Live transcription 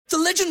The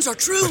legends are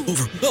true.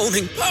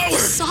 Overwhelming power!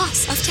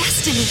 Sauce of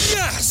destiny.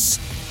 Yes!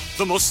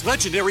 The most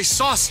legendary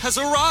sauce has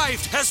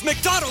arrived as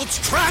McDonald's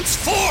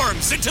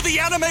transforms into the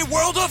anime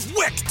world of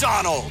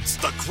WickDonald's.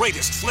 The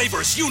greatest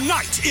flavors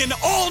unite in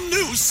all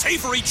new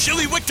savory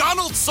chili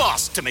McDonald's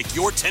sauce to make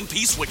your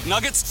 10-piece Wick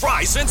Nuggets,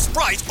 fries, and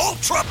Sprite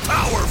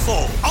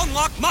ultra-powerful.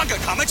 Unlock manga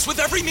comics with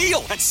every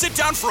meal and sit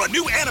down for a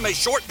new anime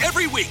short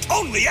every week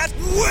only at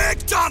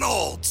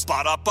WickDonald's.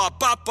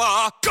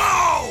 Ba-da-ba-ba-ba,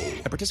 go!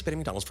 At participating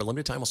McDonald's for a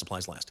limited time while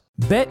supplies last.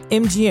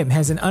 BetMGM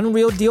has an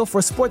unreal deal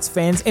for sports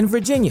fans in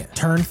Virginia.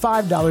 Turn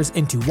 $5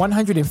 into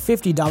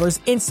 $150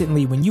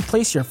 instantly when you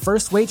place your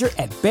first wager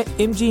at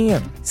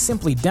BetMGM.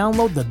 Simply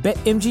download the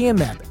BetMGM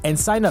app and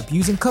sign up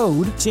using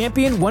code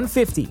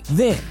Champion150.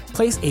 Then,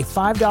 place a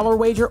 $5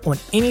 wager on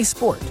any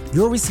sport.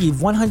 You'll receive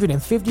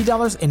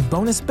 $150 in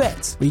bonus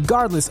bets,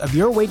 regardless of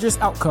your wager's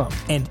outcome.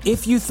 And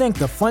if you think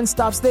the fun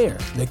stops there,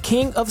 the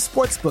King of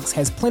Sportsbooks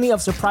has plenty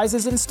of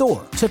surprises in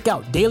store. Check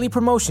out daily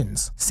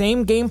promotions,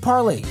 same-game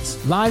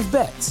parlays, live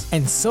bets,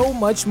 and so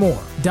much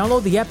more.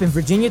 Download the app in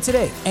Virginia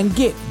today and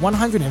get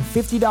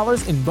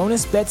 $150 in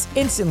bonus bets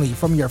instantly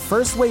from your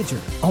first wager.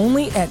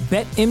 Only at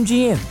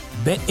BetMGM.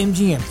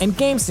 BetMGM and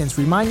GameSense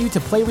remind you to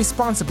play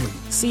responsibly.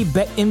 See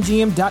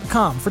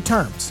BetMGM.com for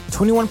terms.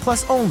 21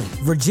 plus only.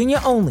 Virginia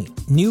only.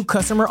 New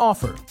customer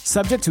offer.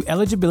 Subject to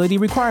eligibility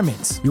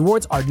requirements.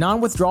 Rewards are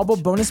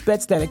non-withdrawable bonus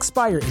bets that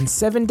expire in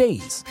 7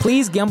 days.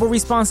 Please gamble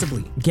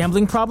responsibly.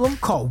 Gambling problem?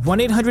 Call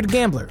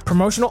 1-800-GAMBLER.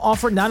 Promotional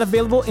offer not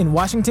available in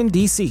Washington,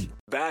 D.C.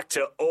 Back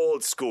to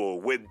old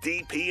school with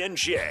DP and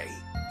J.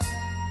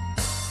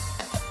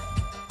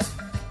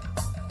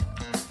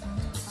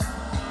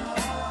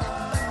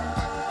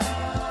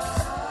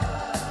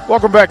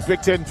 Welcome back,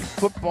 Big Ten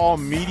Football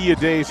Media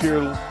Days here,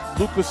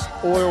 Lucas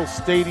Oil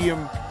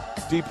Stadium,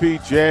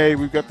 DPJ.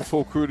 We've got the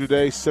full crew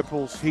today.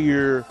 Sipple's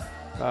here,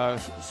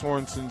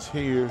 Sorensen's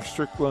here,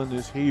 Strickland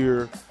is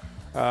here,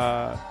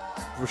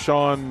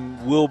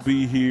 Rashawn will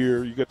be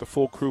here. You got the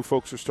full crew.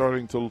 Folks are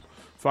starting to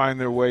find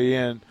their way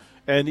in.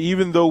 And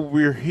even though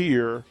we're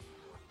here,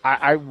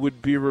 I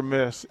would be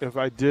remiss if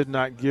I did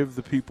not give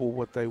the people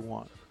what they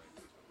want.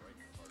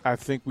 I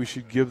think we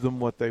should give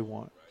them what they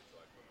want.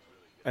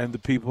 And the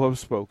people have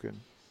spoken,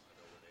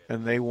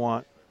 and they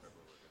want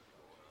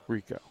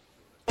Rico.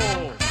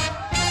 I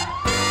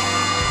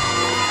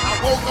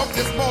woke up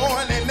this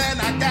morning and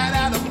I got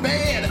out of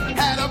bed,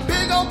 had a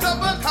big old cup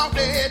of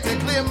coffee to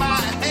clear my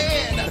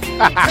head.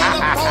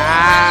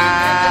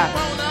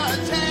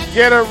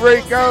 Get him,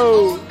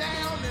 Rico.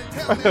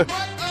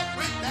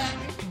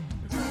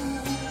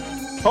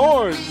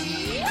 Horns.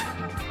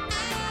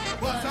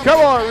 Come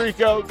on,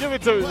 Rico. Give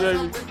it to me,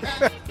 baby.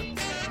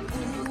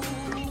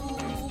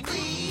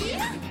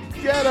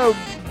 Get him.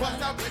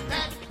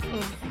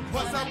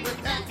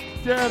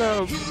 Get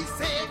him.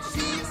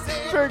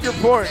 Finger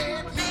point.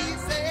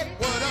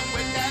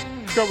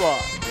 Come on.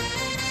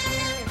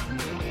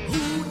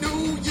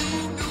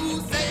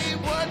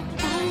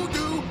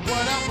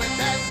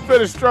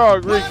 Finish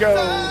strong, Rico.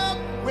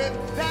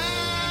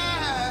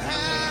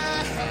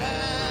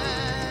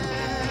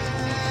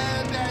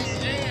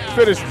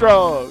 Finish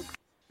strong.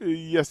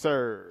 Yes,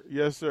 sir.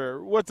 Yes,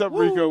 sir. What's up,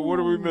 Rico? What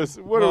are we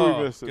missing? What are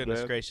we missing,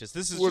 goodness man? gracious.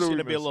 This is just going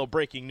to be a little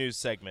breaking news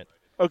segment.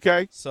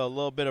 Okay. So a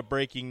little bit of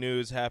breaking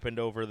news happened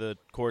over the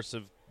course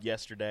of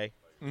yesterday.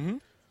 Mm-hmm.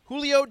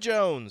 Julio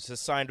Jones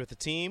has signed with the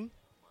team.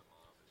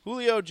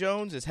 Julio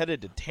Jones is headed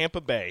to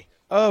Tampa Bay.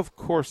 Of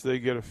course they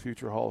get a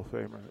future Hall of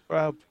Famer.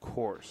 Of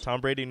course. Tom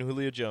Brady and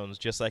Julio Jones,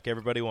 just like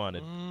everybody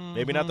wanted.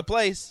 Maybe not the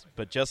place,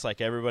 but just like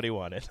everybody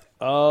wanted.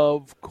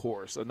 Of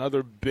course.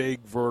 Another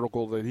big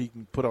vertical that he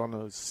can put on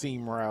a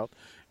seam route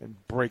and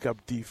break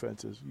up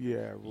defenses. Yeah,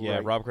 right. Yeah,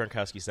 Rob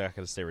Gronkowski's not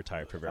going to stay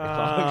retired for very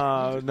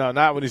long. No,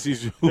 not when he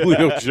sees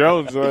Julio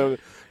Jones.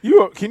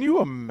 Can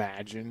you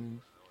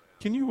imagine?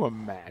 Can you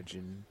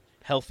imagine?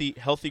 Healthy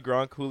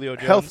Gronk, Julio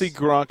Jones. Healthy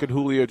Gronk and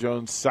Julio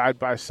Jones side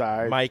by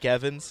side. Mike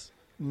Evans.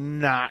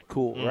 Not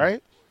cool,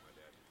 right?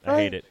 I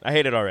hate it. I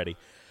hate it already.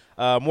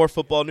 More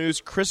football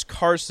news. Chris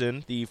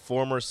Carson, the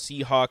former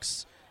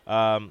Seahawks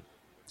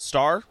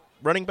star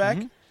running back,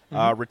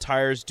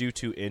 retires due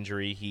to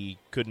injury. He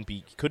couldn't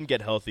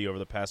get healthy over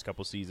the past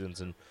couple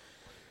seasons, and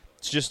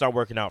it's just not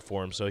working out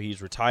for him. So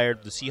he's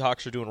retired. The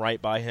Seahawks are doing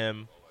right by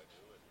him,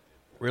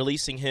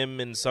 releasing him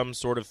in some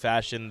sort of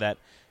fashion that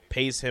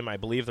pays him, I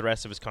believe, the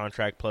rest of his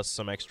contract plus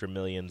some extra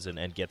millions,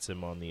 and gets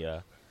him on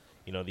the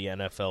the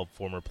NFL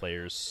former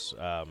players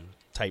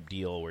type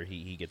deal where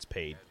he gets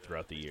paid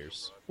throughout the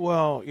years.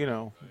 Well,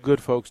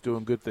 good folks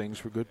doing good things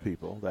for good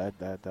people.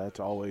 That's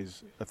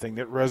always a thing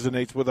that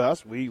resonates with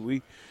us.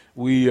 We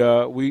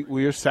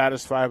are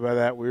satisfied by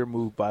that. We are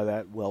moved by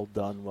that. Well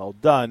done, well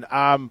done.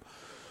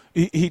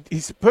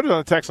 He's put it on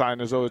the text line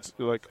as though it's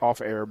like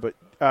off air, but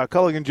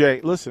Culligan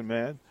J, listen,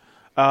 man.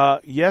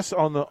 Yes,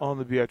 on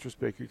the Beatrice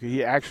Bakery.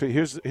 He actually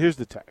here's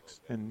the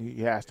text, and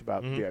he asked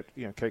about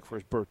cake for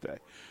his birthday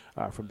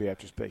from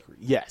Beatrice Bakery.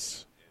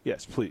 Yes,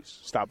 please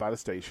stop by the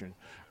station.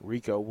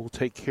 Rico will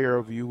take care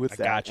of you with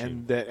that. Got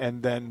you.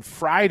 And then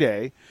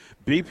Friday,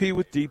 BP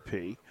with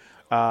DP.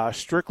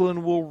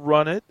 Strickland will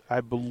run it.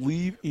 I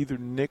believe either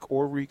Nick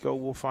or Rico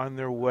will find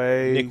their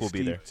way. Nick will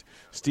be there.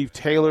 Steve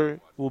Taylor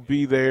will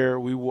be there.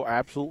 We will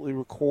absolutely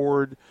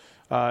record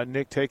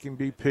Nick taking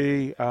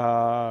BP.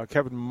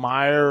 Kevin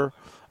Meyer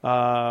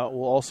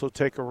will also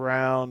take a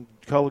round.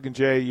 Culligan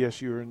J,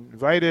 yes, you're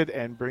invited,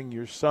 and bring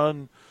your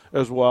son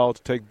as well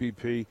to take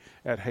BP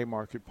at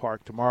Haymarket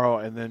Park tomorrow.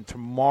 And then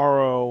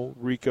tomorrow,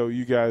 Rico,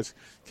 you guys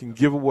can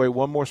give away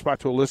one more spot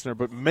to a listener,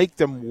 but make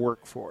them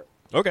work for it.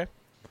 Okay.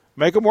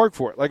 Make them work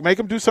for it. Like, make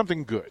them do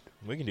something good.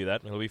 We can do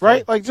that. It'll be fun.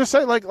 Right? Like, just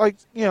say,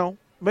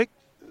 make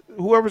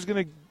whoever's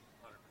going to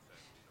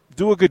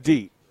do a good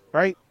deed,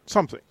 right?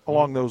 Something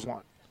along those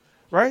lines,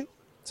 right?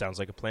 Sounds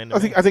like a plan to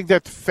me. I think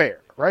that's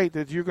fair, right?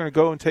 That you're going to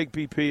go and take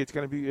BP. It's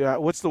going to be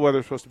what's the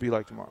weather supposed to be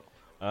like tomorrow?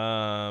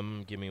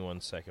 Give me 1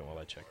 second while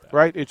I check that.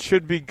 Right? It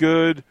should be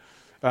good.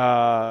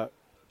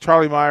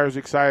 Charlie Meyer's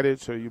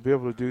excited, so you'll be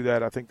able to do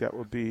that. I think that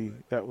would be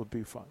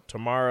fun.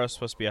 Tomorrow's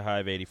supposed to be a high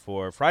of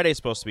 84. Friday's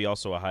supposed to be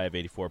also a high of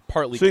 84.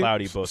 Partly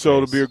cloudy both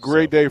So days. it'll be a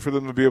great day for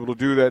them to be able to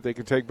do that. They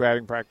can take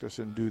batting practice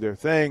and do their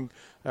thing.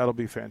 That'll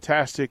be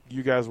fantastic.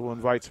 You guys will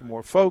invite some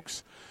more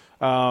folks.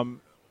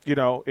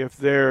 If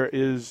there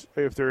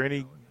are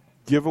any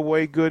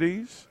giveaway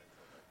goodies,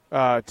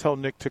 tell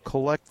Nick to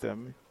collect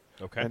them.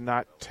 Okay. And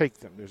not take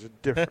them. There's a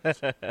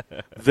difference.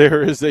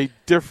 There is a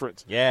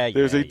difference.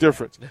 There's a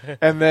difference.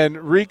 And then,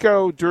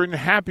 Rico, during the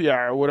happy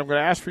hour, what I'm going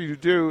to ask for you to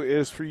do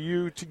is for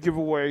you to give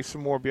away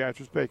some more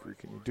Beatrice Bakery.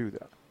 Can you do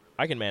that?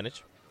 I can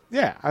manage.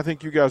 Yeah, I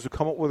think you guys will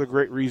come up with a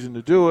great reason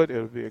to do it.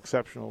 It'll be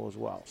exceptional as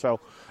well.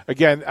 So,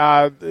 again,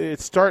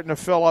 it's starting to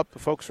fill up. The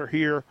folks are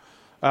here.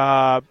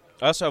 I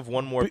also have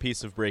one more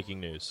piece of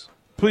breaking news.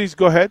 Please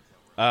go ahead.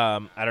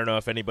 I don't know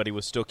if anybody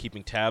was still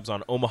keeping tabs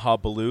on Omaha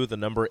Ballou, the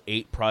number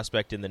 8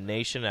 prospect in the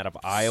nation out of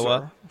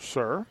Iowa.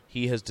 Sir.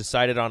 He has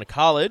decided on a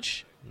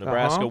college.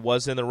 Nebraska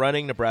was in the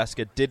running.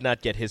 Nebraska did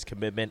not get his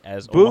commitment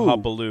as Omaha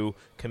Ballou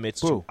commits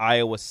to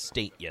Iowa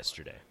State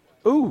yesterday.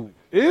 Ooh.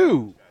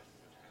 Ew.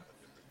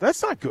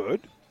 That's not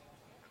good.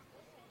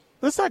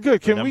 That's not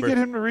good. Can we get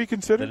him to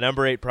reconsider? The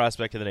number 8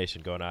 prospect in the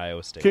nation going to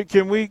Iowa State.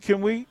 Can we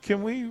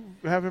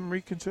have him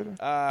reconsider?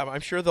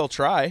 I'm sure they'll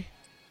try.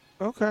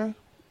 Okay.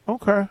 All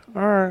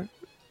right.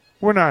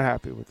 We're not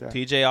happy with that.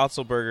 TJ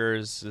Otzelberger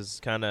is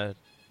kind of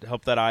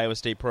helped that Iowa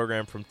State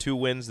program from 2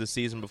 wins the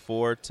season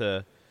before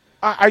to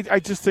I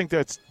just think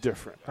that's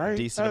different, right?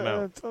 Decent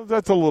amount.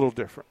 That's a little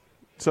different.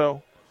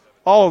 So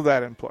all of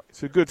that in play.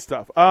 So good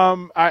stuff.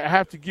 I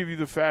have to give you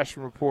the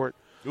fashion report.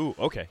 Ooh,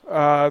 okay.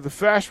 The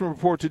fashion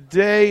report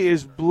today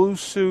is blue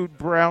suit,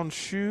 brown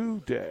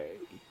shoe day,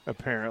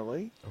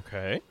 apparently.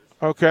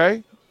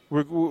 Okay.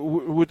 We're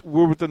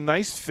with a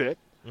nice fit.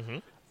 Mm-hmm.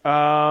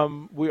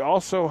 We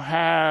also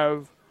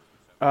have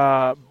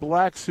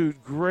black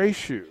suit, gray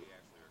shoe.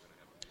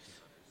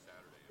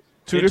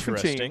 Two different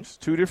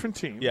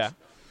teams. Yeah.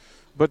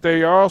 But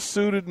they are all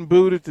suited and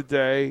booted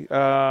today.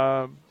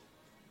 The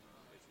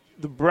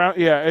brown,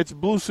 it's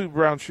blue suit,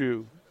 brown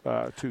shoe.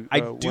 I do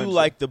Wednesday.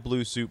 like the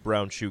blue suit,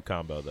 brown shoe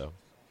combo, though.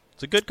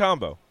 It's a good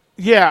combo.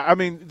 Yeah, I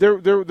mean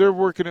they're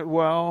working it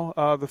well.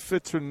 The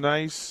fits are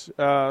nice.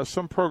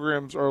 Some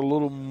programs are a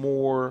little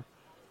more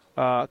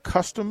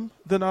custom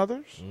than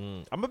others.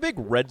 I'm a big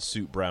red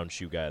suit, brown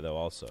shoe guy, though.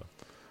 Also,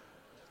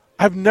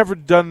 I've never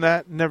done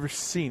that. Never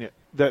seen it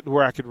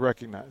where I could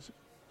recognize it.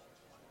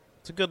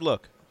 It's a good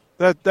look.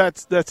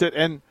 That's it.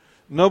 And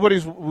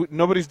nobody's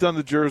done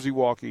the Jersey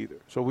walk either.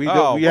 So we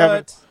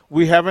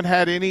haven't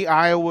had any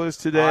Iowas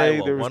today.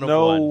 Iowa, There was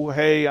 101.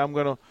 Hey, I'm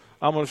gonna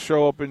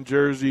show up in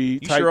Jersey.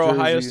 You tight sure jersey.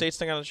 Ohio State's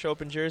not going to show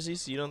up in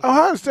jerseys? You don't.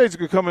 Ohio State's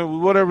gonna come in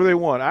with whatever they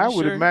want. I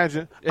would sure?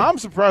 imagine. I'm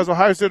surprised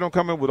Ohio State don't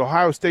come in with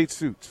Ohio State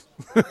suits.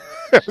 I'm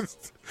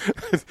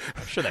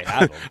sure they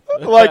have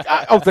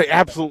them. They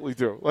absolutely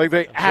do.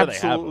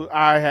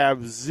 I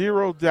have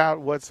zero doubt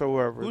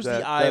whatsoever. Who's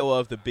the Iowa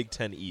of the Big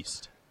Ten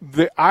East?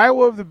 The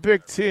Iowa of the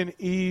Big Ten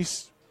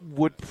East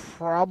would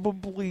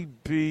probably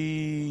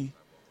be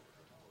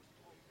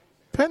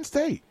Penn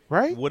State,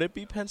 right? Would it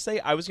be Penn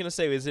State? I was going to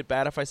say, is it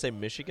bad if I say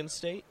Michigan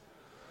State?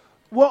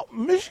 Well,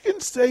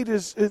 Michigan State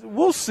is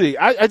we'll see.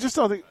 I just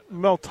don't think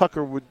Mel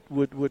Tucker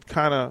would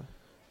kind of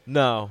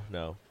No.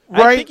 right.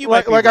 I think you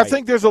might be right. I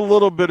think there's a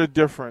little bit of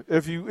different.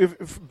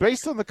 If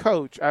based on the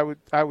coach, I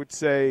would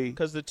say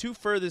because the 2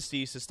 furthest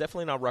east is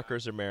definitely not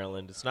Rutgers or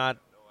Maryland. It's not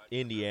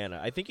Indiana.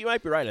 I think you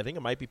might be right. I think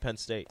it might be Penn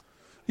State.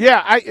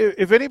 Yeah,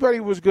 if anybody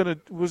was gonna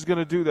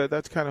do that,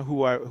 that's kind of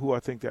who I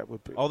think that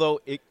would be. Although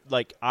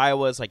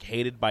Iowa is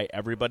hated by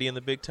everybody in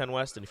the Big Ten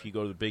West, and if you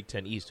go to the Big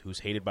Ten East, who's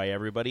hated by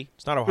everybody?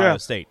 It's not Ohio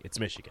State. It's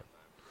Michigan.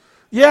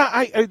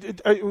 Yeah,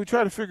 we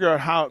try to figure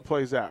out how it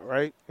plays out,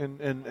 right?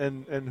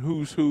 And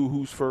who's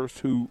first,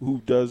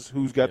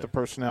 who's got the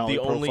personality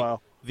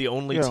profile. The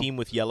only team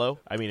with yellow.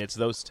 I mean, it's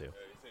those two.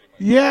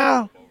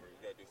 Yeah.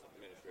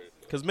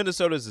 Because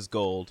Minnesota's is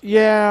gold.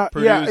 Yeah.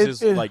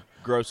 Purdue's is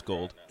gross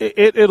gold.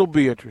 It'll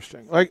be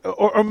interesting.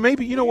 Or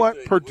maybe, you know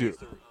what? Purdue.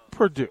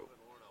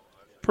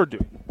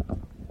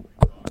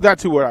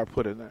 That's who I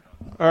put in there.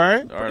 All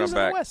right? All right, I'm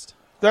back. West.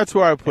 That's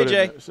who I put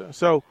Jay. in there.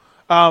 So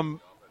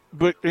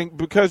But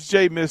because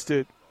Jay missed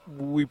it,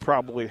 we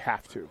probably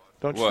have to.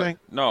 Don't you think?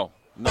 No,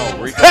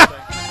 Rico. No,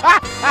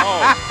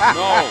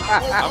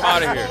 I'm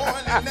out of here.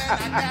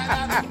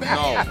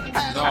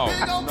 No,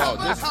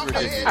 this is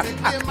ridiculous.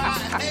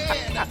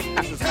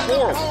 This is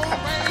horrible.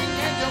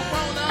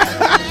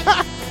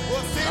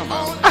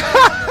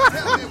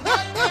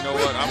 You know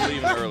what? I'm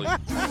leaving early.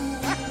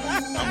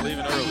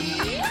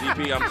 DP,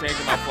 I'm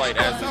changing my flight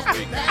as this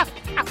week.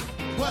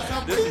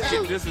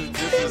 This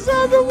is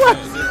on the way.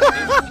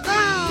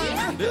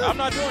 I'm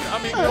not doing it. I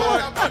mean, you know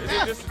what?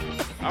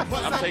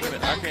 I'm taking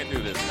it. I can't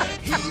do this, man.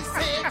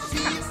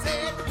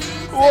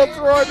 We'll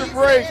throw it to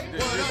break.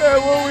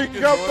 And when we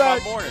come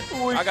back,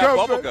 I got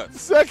bubble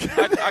guts. I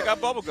got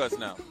bubble guts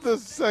now. The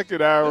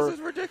second hour. This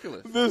is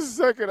ridiculous. The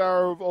second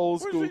hour of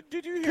Old School.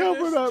 Did you hear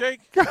this, Jake?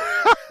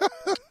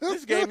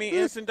 This gave me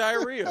instant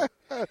diarrhea.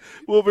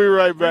 We'll be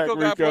right back, Rico.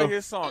 Got to play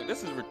his song.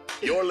 This is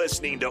ridiculous. You're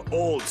listening to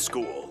Old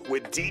School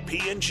with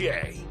DP and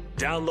J.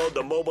 Download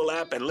the mobile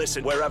app and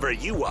listen wherever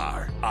you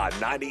are on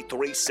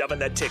 93.7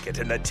 The Ticket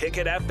and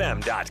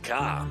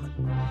theticketfm.com.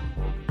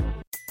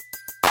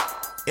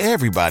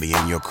 Everybody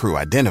in your crew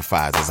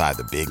identifies as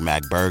either Big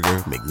Mac Burger,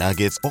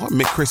 McNuggets, or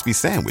McCrispy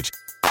Sandwich.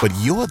 But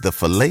you're the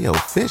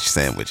Filet-O-Fish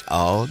Sandwich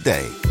all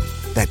day.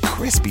 That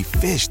crispy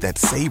fish, that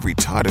savory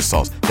tartar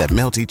sauce, that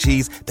melty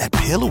cheese, that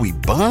pillowy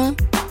bun.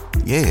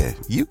 Yeah,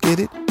 you get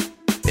it.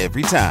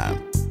 Every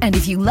time. And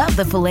if you love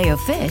the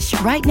Filet-O-Fish,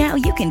 right now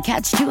you can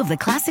catch 2 of the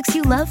classics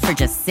you love for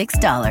just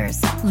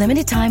 $6.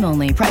 Limited time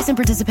only. Price and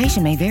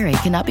participation may vary.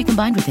 Cannot be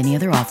combined with any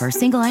other offer.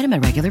 Single item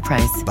at regular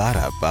price.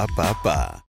 Ba-da-ba-ba-ba.